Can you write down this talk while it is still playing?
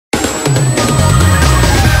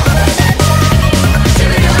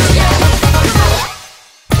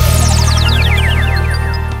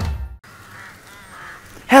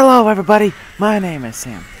everybody, my name is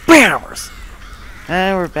Sam Bowers,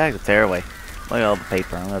 and we're back with Tearaway. Look at all the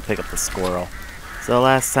paper. I'm gonna pick up the squirrel. So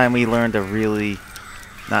last time we learned a really,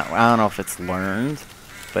 I don't know if it's learned,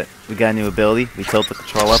 but we got a new ability. We tilt the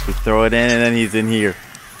control up, we throw it in, and then he's in here.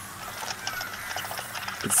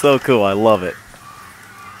 It's so cool. I love it.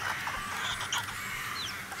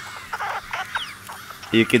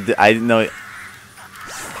 You could. I didn't know.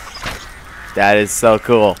 That is so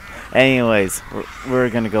cool. Anyways, we're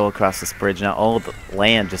gonna go across this bridge now. Oh, the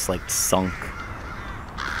land just like sunk.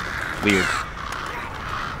 Weird.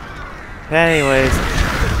 Anyways,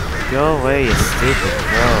 go away, you stupid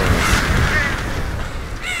crows.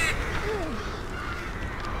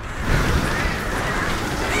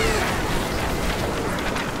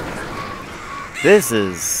 This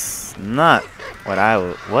is not what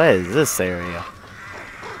what is this area?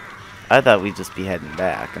 I thought we'd just be heading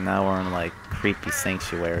back, and now we're in like creepy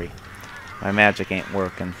sanctuary. My magic ain't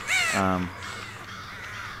working. The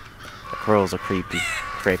crows are creepy.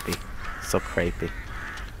 So creepy.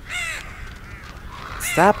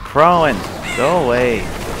 Stop crowing! Go away!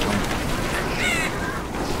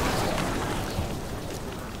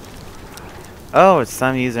 Oh, it's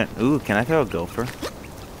time to use it. Ooh, can I throw a gopher?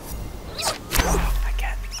 I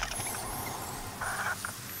can.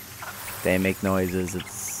 They make noises.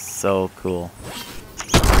 It's so cool.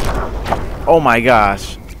 Oh my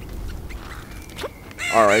gosh!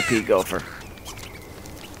 R.I.P. Gopher.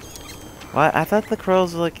 What? I thought the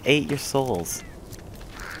crows were like ate your souls.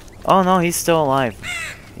 Oh no, he's still alive.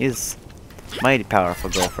 He's mighty powerful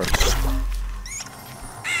Gopher.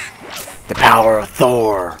 The power of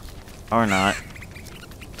Thor! Or not.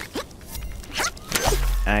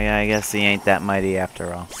 I guess he ain't that mighty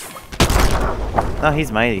after all. No,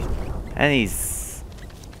 he's mighty. And he's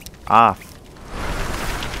off.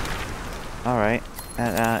 Alright.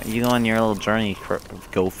 You go on your little journey,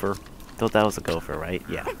 Gopher. Thought that was a gopher, right?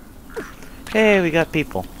 Yeah. Hey, we got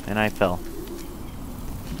people, and I fell.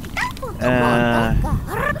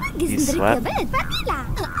 You swept?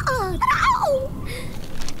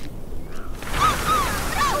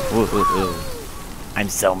 Ooh. I'm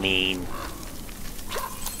so mean.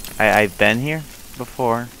 I've been here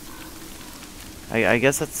before. I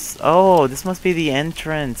guess that's... Oh, this must be the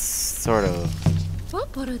entrance, sort of.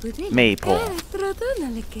 Maple. I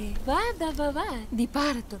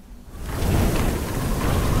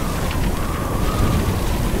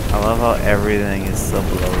love how everything is so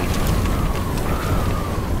blowy.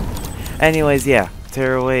 Anyways, yeah,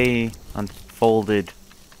 Tearaway Unfolded.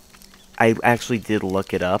 I actually did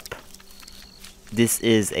look it up. This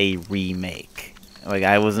is a remake. Like,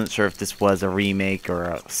 I wasn't sure if this was a remake or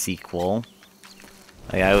a sequel.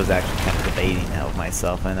 Like, I was actually kind of debating that with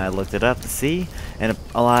myself, and I looked it up to see, and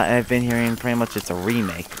a lot I've been hearing pretty much it's a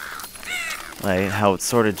remake. Like, how it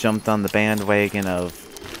sort of jumped on the bandwagon of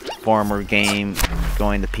former game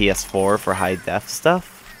going to PS4 for high def stuff.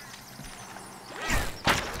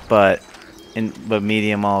 But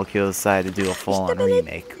Media Molecule decided to do a full-on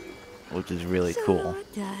remake, which is really cool.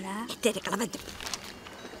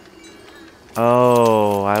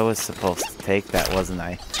 Oh, I was supposed to take that, wasn't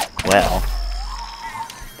I? Well.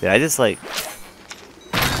 Did I just like...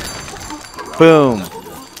 Boom!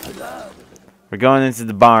 We're going into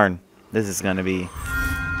the barn. This is gonna be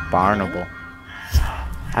barnable.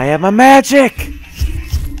 I have my magic!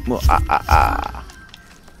 Well,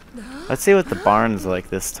 Let's see what the barn's like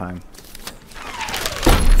this time.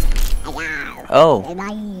 Oh!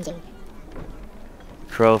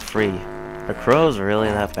 Crow free. Are crows really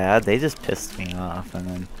that bad? They just pissed me off and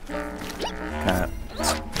then kind of...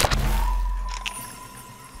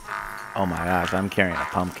 Oh my gosh, I'm carrying a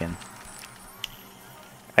pumpkin.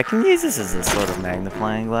 I can use this as a sort of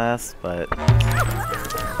magnifying glass, but...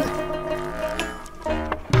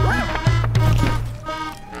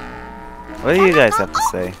 What do you guys have to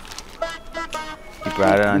say? You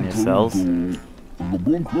brought it on yourselves?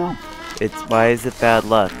 Why is it bad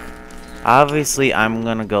luck? Obviously, I'm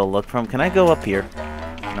gonna go look for him. Can I go up here?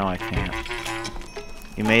 No, I can't.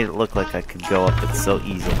 You made it look like I could go up it so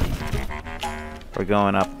easily. We're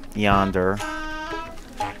going up yonder.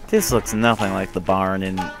 This looks nothing like the barn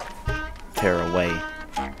in Tearaway.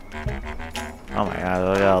 Oh my god,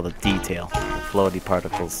 look at all the detail. The floaty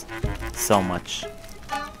particles. So much.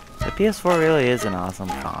 The PS4 really is an awesome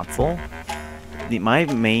console. My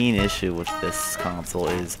main issue with this console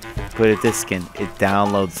is put a disc in, it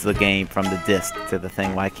downloads the game from the disc to the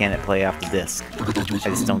thing. Why can't it play off the disc? I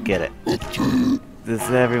just don't get it.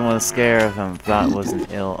 Everyone was scared of him, thought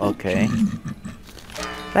wasn't ill. Okay.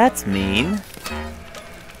 That's mean.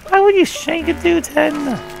 Why would you shank a dude's head in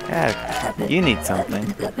the... Yeah, you need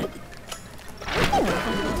something.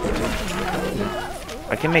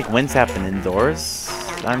 I can make winds happen indoors.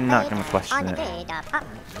 I'm not gonna question it.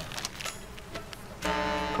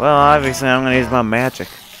 Well, obviously I'm gonna use my magic.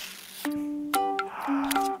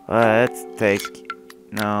 Let's take...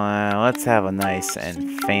 No, let's have a nice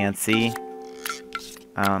and fancy...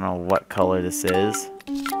 I don't know what color this is.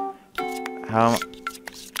 How...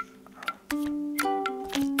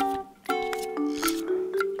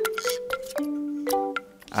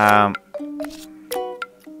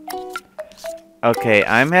 Okay,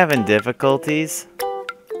 I'm having difficulties.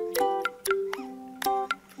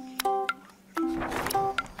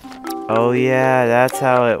 Oh yeah, that's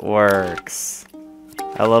how it works.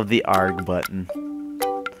 I love the ARG button.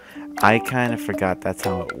 I kind of forgot that's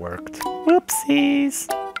how it worked. Whoopsies!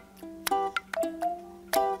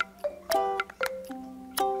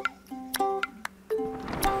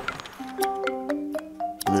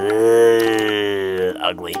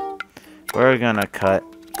 Ugly. We're gonna cut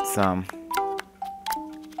some.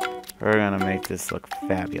 We're gonna make this look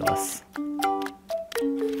fabulous.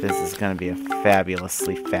 This is gonna be a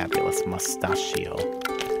fabulously fabulous mustachio.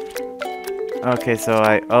 Okay, so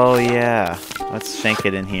oh yeah. Let's shank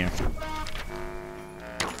it in here.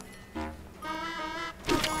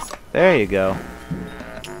 There you go.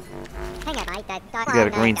 You got a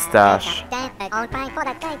green stash.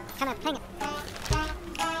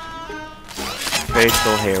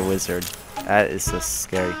 Facial hair wizard. That is so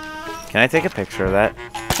scary. Can I take a picture of that?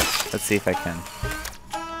 Let's see if I can.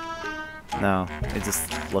 No, it just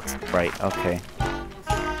looks bright. Okay.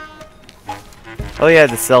 Oh yeah,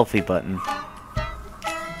 the selfie button.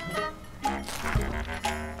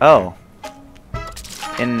 Oh.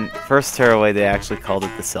 In first Tearaway, they actually called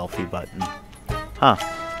it the selfie button. Huh.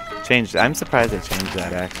 Changed. I'm surprised they changed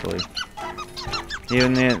that, actually. You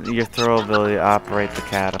need your throw ability to operate the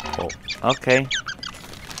catapult. Okay.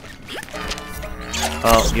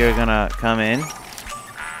 Oh, you're gonna come in.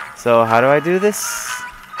 So, how do I do this?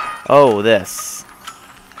 Oh, this.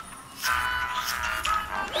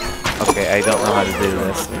 Okay, I don't know how to do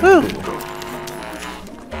this. Woo!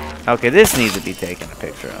 Okay, this needs to be taken a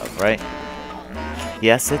picture of, right?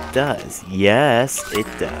 Yes, it does. Yes, it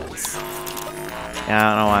does. Yeah, I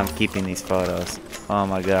don't know why I'm keeping these photos. Oh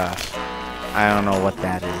my gosh. I don't know what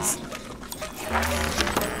that is.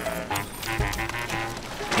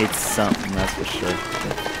 It's something, that's for sure.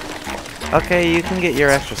 Okay, you can get your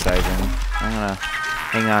exercise in. I'm gonna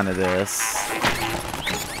hang on to this.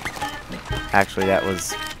 Actually, that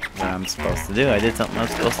was what I'm supposed to do. I did something I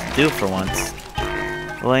was supposed to do for once.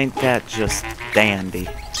 Well, ain't that just dandy?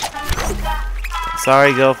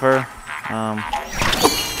 Sorry, Gopher.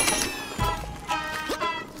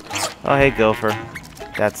 Oh, hey, Gopher.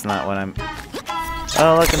 That's not what I'm...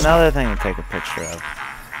 Oh, look, another thing to take a picture of.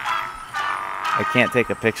 I can't take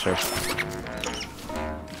a picture.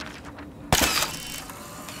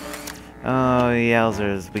 Oh,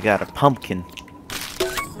 yowzers. We got a pumpkin.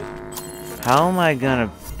 How am I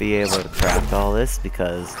gonna be able to craft all this?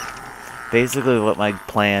 Because basically what my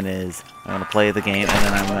plan is, I'm gonna play the game and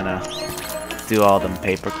then I'm gonna do all them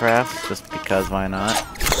paper crafts, just because why not?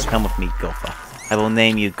 Come with me, Gopher. I will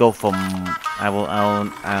name you Gopher. I don't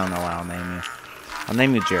know what I'll name you. I'll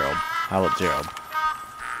name you Gerald. How about Gerald?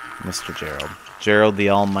 Mr. Gerald. Gerald the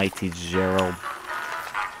Almighty Gerald.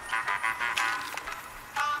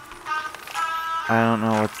 I don't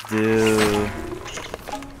know what to do.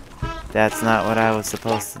 That's not what I was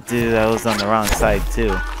supposed to do. I was on the wrong side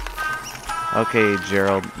too. Okay,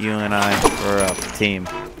 Gerald, you and I were a team.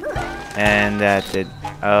 And that did...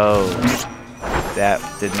 Oh. That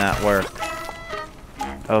did not work.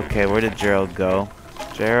 Okay, where did Gerald go?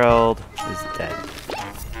 Gerald is dead.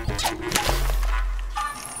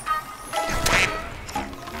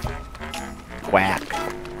 Quack.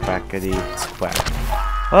 Quackity quack.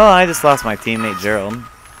 Well, I just lost my teammate Gerald.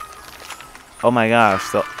 Oh my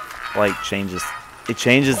gosh, the light changes. It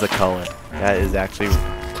changes the color. That is actually...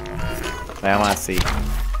 I want to see.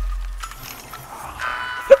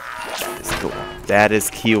 That is cool. That is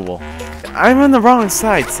cool. I'm on the wrong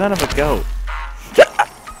side, son of a goat.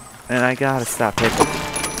 And I gotta stop hitting.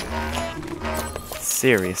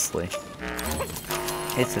 Seriously.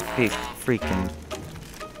 It's a big freaking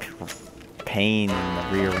pain in the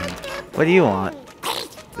rear end. What do you want?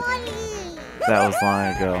 That was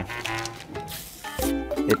long ago.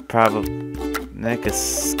 It probably... like a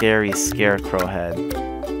scary scarecrow head.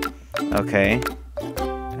 Okay.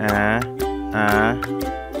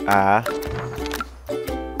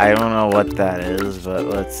 I don't know what that is, but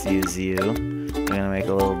let's use you. I'm gonna make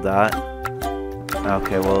a little dot.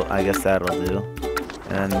 Okay, well, I guess that'll do.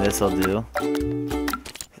 And this'll do.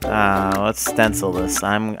 Let's stencil this.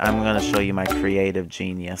 I'm gonna show you my creative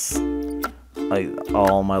genius. like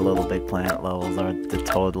all my Little Big Planet levels are the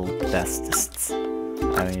total bestest.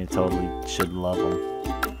 I mean, you totally should love them.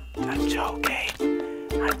 I'm joking.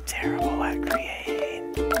 I'm terrible at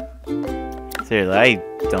creating. Seriously, I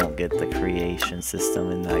don't get the creation system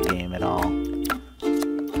in that game at all.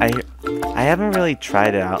 I haven't really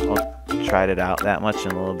tried it out that much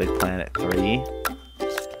in Little Big Planet 3.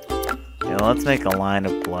 You know, let's make a line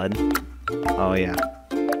of blood. Oh yeah.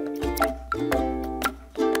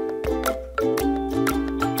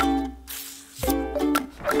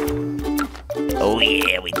 Oh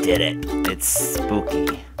yeah, we did it. It's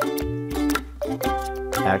spooky.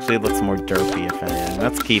 Actually, it looks more derpy if anything.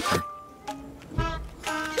 Let's keep her.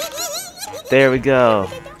 There we go.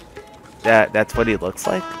 That's what he looks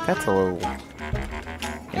like? That's a little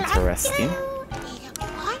interesting.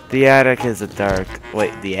 The attic is a dark...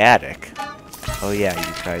 Wait, the attic? Oh yeah,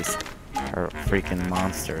 you guys are freaking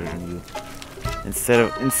monsters, and you... Instead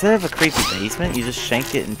of a creepy basement, you just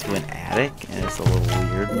shank it into an attic, and it's a little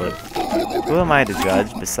weird, but who am I to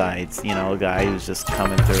judge besides, you know, a guy who's just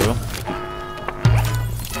coming through?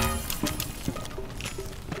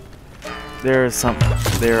 There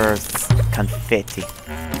are confetti.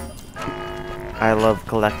 I love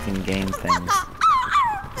collecting game things.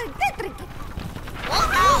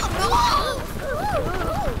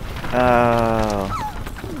 Oh.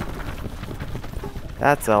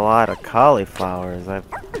 That's a lot of cauliflowers. I have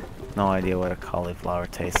no idea what a cauliflower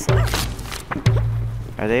tastes like.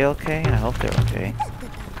 Are they okay? I hope they're okay.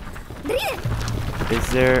 Is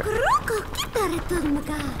there...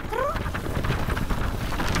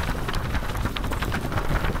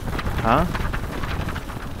 Huh?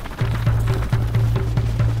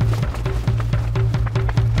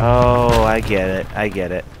 Oh, I get it. I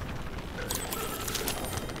get it.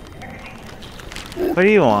 What do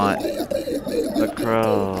you want? The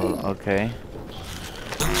crow. Okay.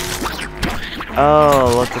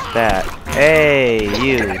 Oh, look at that. Hey,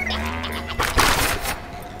 you.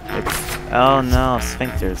 It's... Oh no,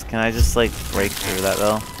 sphincters. Can I just, like, break through that,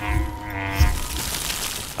 though?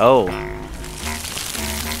 Oh.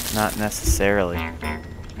 Not necessarily.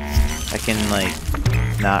 I can, like,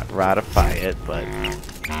 not ratify it, but...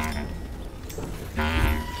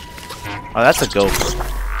 Oh, that's a gopher.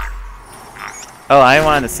 Oh, I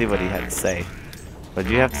wanted to see what he had to say. What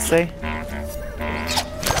did you have to say?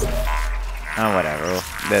 Oh, whatever.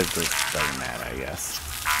 That just doesn't matter, I guess.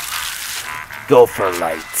 Gopher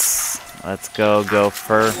lights. Let's go,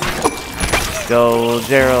 gopher. Go,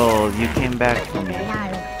 Gerald. You came back for me.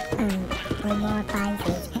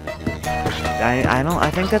 I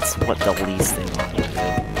think that's what the least thing I want to do.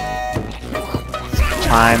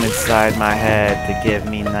 Climb inside my head to give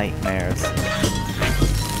me nightmares.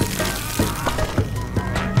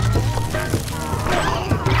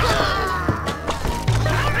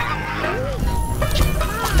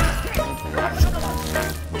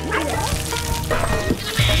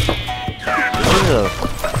 This is a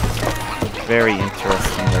very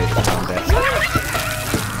interesting way to combat.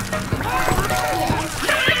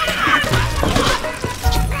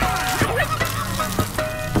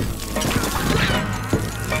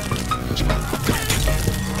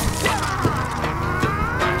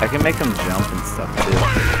 I can make them jump and stuff too.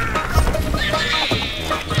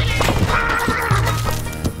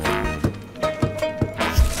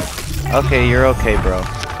 Okay, you're okay, bro.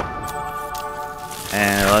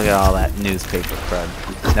 And look at all that newspaper crud.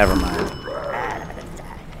 Never mind.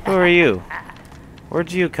 Who are you?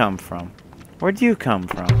 Where'd you come from? Where'd you come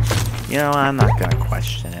from? You know, I'm not gonna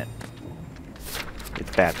question it.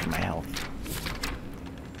 It's bad for my health.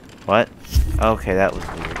 What? Okay, that was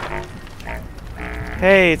weird.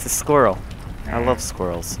 Hey, it's a squirrel. I love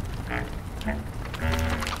squirrels.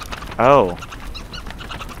 Oh.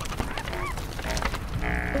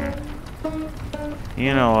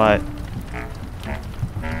 You know what?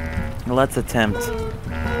 Let's attempt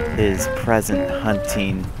his present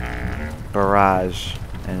hunting barrage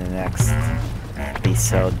in the next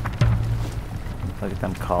episode. Look at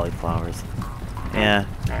them cauliflowers. Yeah.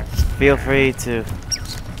 Feel free to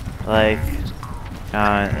like,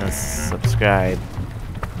 comment, and subscribe.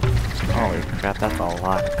 Holy crap, that's a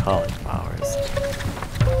lot of cauliflowers.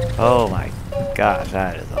 Oh my gosh,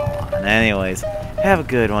 that is a lot. Anyways, have a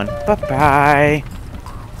good one. Bye-bye.